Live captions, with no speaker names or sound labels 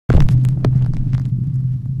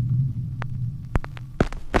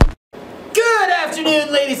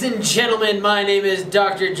morning, ladies and gentlemen. My name is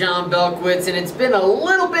Dr. John Belkwitz, and it's been a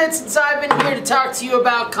little bit since I've been here to talk to you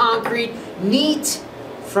about concrete, neat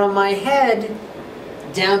from my head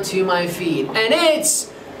down to my feet. And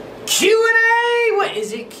it's Q&A! What,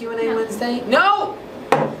 is it Q&A Wednesday? No!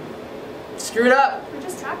 Screwed up. We're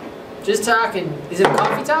just talking. Just talking. Is it a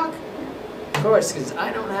coffee talk? Of course, because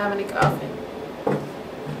I don't have any coffee.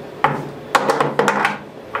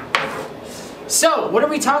 So, what are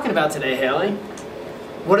we talking about today, Haley?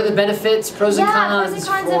 What are the benefits, pros and cons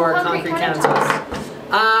for concrete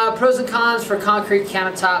countertops? Pros and cons for concrete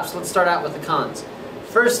countertops. Let's start out with the cons.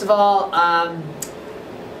 First of all,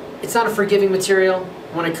 it's not a forgiving material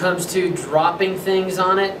when it comes to dropping things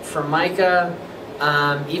on it. For mica,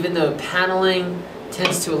 even though paneling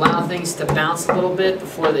tends to allow things to bounce a little bit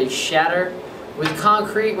before they shatter. With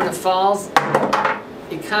concrete, when it falls,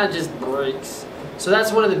 it kind of just breaks. So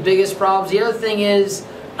that's one of the biggest problems. The other thing is,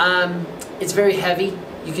 it's very heavy.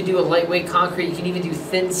 You can do a lightweight concrete. You can even do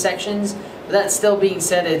thin sections. But that still being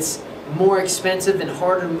said, it's more expensive and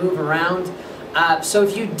harder to move around. So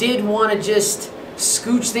if you did want to just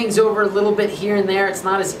scooch things over a little bit here and there, it's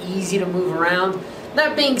not as easy to move around.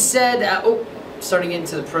 That being said, starting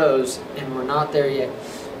into the pros, and we're not there yet.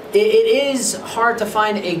 It is hard to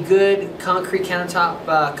find a good concrete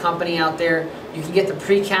countertop company out there. You can get the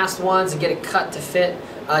precast ones and get it cut to fit,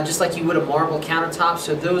 just like you would a marble countertop.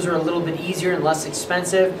 So those are a little bit easier and less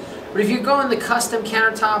expensive. But if you're going the custom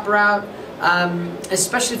countertop route,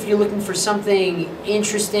 especially if you're looking for something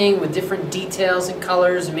interesting with different details and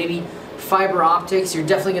colors and maybe fiber optics, you're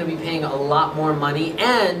definitely going to be paying a lot more money.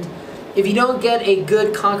 And if you don't get a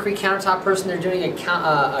good concrete countertop person, they're doing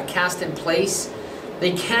a cast in place,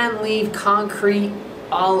 they can leave concrete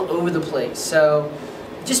all over the place. So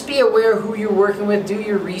just be aware who you're working with, do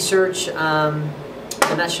your research, and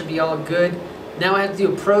that should be all good. Now I have to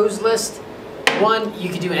do a pros list. One, you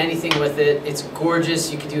can do anything with it. It's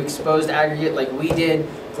gorgeous. You can do exposed aggregate like we did,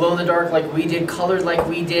 glow in the dark like we did, colored like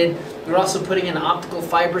we did. We're also putting an optical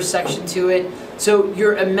fiber section to it. So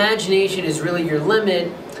your imagination is really your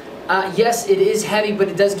limit. Yes, it is heavy, but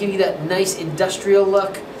it does give you that nice industrial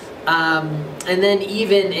look. And then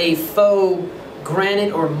even a faux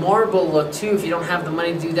granite or marble look too, if you don't have the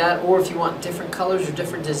money to do that, or if you want different colors or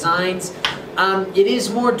different designs. It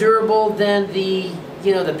is more durable than the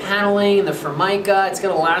paneling and the Formica. It's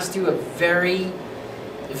going to last you a very,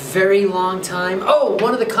 very long time. Oh,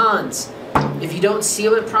 one of the cons. If you don't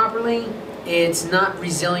seal it properly, it's not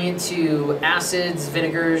resilient to acids,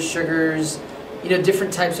 vinegars, sugars,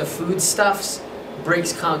 different types of foodstuffs.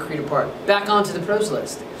 Breaks concrete apart. Back onto the pros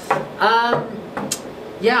list.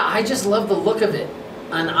 Yeah, I just love the look of it,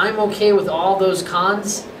 and I'm okay with all those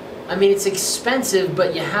cons. I mean, it's expensive,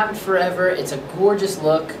 but you have it forever. It's a gorgeous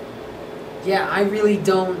look. Yeah, I really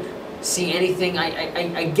don't see anything.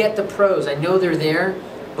 I get the pros. I know they're there,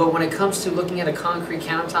 but when it comes to looking at a concrete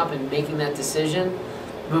countertop and making that decision,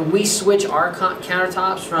 when we switch our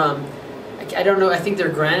countertops from, I don't know, I think they're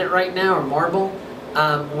granite right now or marble,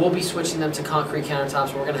 we'll be switching them to concrete countertops,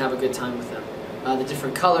 and we're going to have a good time with them. The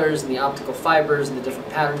different colors and the optical fibers and the different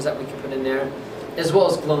patterns that we can put in there, as well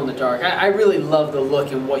as glow in the dark. I really love the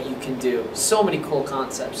look and what you can do. So many cool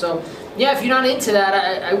concepts. So yeah, if you're not into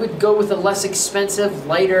that, I would go with a less expensive,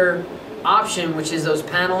 lighter option, which is those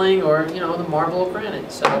paneling or the marble or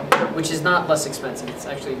granite. So, which is not less expensive. It's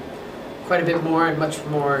actually quite a bit more and much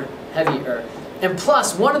more heavier. And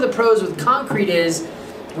plus, one of the pros with concrete is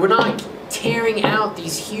we're not tearing out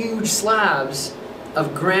these huge slabs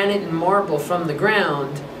of granite and marble from the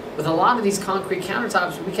ground. With a lot of these concrete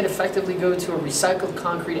countertops, we can effectively go to a recycled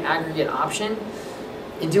concrete aggregate option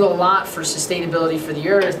and do a lot for sustainability for the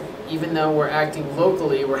earth. Even though we're acting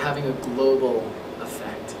locally, we're having a global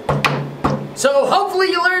effect. So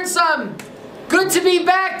hopefully you learned some. Good to be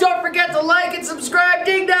back. Don't forget to like and subscribe.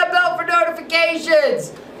 Ding that bell for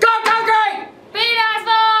notifications.